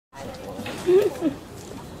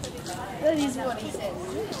That is what he says.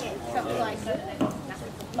 Something like that.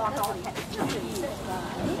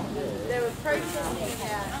 They were protesting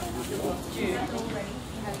about June already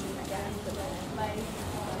having a gas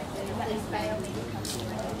that is bail need to come to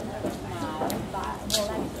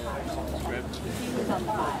he was on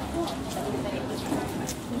the bail.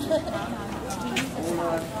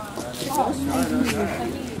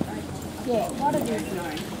 Yeah, what it is,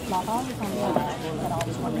 like I was on the other, but I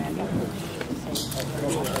was wondering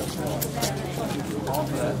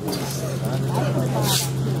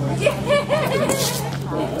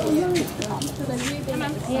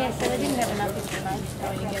yeah, so they didn't have enough information.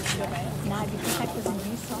 No, because that was a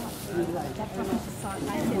new site. That was a site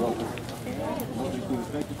they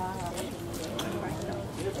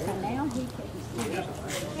so now he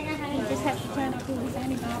just has to turn up with his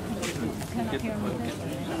only balcony. Turn up here and look at it.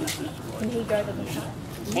 Can he go to the site?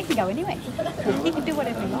 He can go anywhere. He can do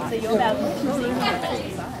whatever he likes. So your balcony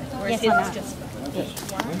yes, I know. Just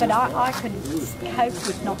but I could cope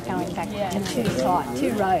with not going back to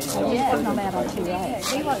two roads. He wasn't allowed on two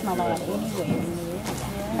roads. He wasn't allowed anywhere.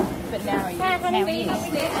 But now he is.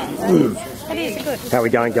 It is good. How are we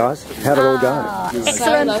going, guys? How did it all go?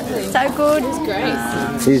 Excellent. So good. It's great.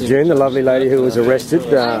 Here's June, the lovely lady who was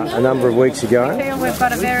arrested a number of weeks ago. I feel we've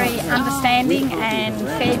got a very understanding and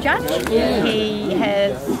fair judge. He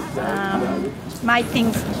has made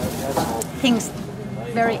things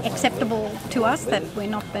very acceptable to us, that we're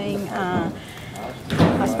not being, I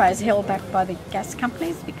suppose, held back by the gas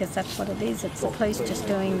companies, because that's what it is. It's the police just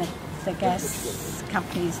doing the gas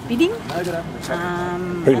company's bidding.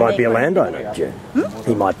 He might be a landowner, June.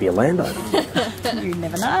 He might be a landowner. You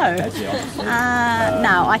never know.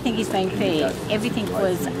 No, I think he's being fair. Everything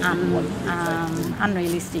was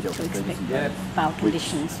unrealistic to expect bail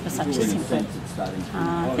conditions for such a simple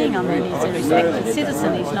thing. I mean, he's a respected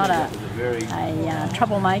citizen. He's not a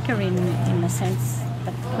troublemaker in the sense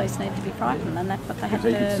that the police need to be frightened, and that's what they had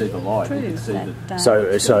to prove.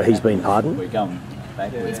 So he's been pardoned?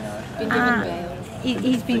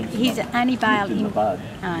 His only bail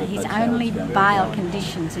his only bail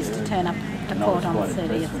conditions is to turn up to court on the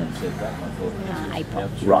 30th of April.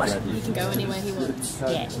 Right. He can go anywhere he wants.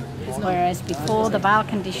 Yeah. Whereas before, the bail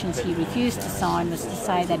conditions he refused to sign was to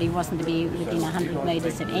say that he wasn't to be within 100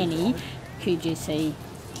 metres of any QGC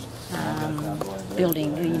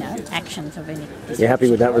building, actions of any. You happy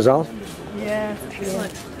with that result? Yeah,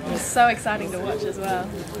 excellent. It was so exciting to watch as well.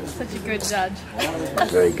 Such a good judge.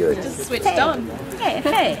 Very good. Just switched on. Yeah,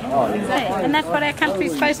 fair. Exactly. And that's what our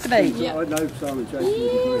country's supposed to be. Yeah.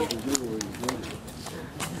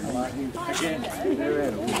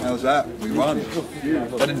 How's that? We won.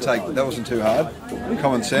 That wasn't too hard.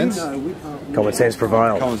 Common sense. Common sense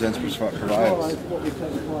prevailed. Common sense prevails.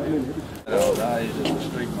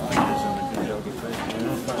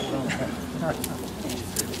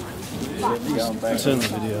 It's in the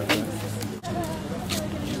video.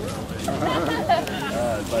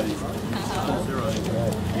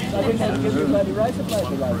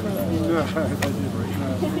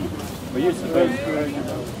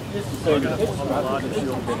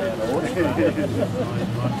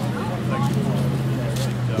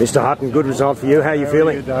 Mr. Hutton, good result for you. How are you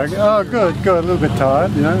feeling? Oh, good. A little bit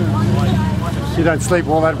tired, You don't sleep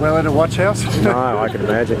all that well in a watch house. No, I can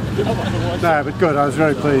imagine. No, but good. I was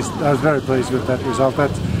very pleased. With that result.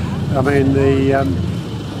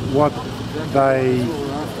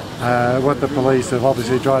 What the police have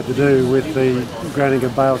obviously tried to do with the granting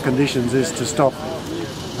of bail conditions is to stop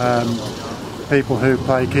people who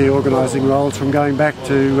play key organising roles from going back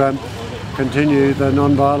to continue the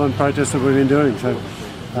non-violent protests that we've been doing. So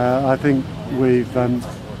I think we've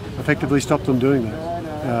effectively stopped them doing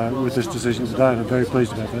that with this decision today, and I'm very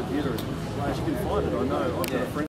pleased about that.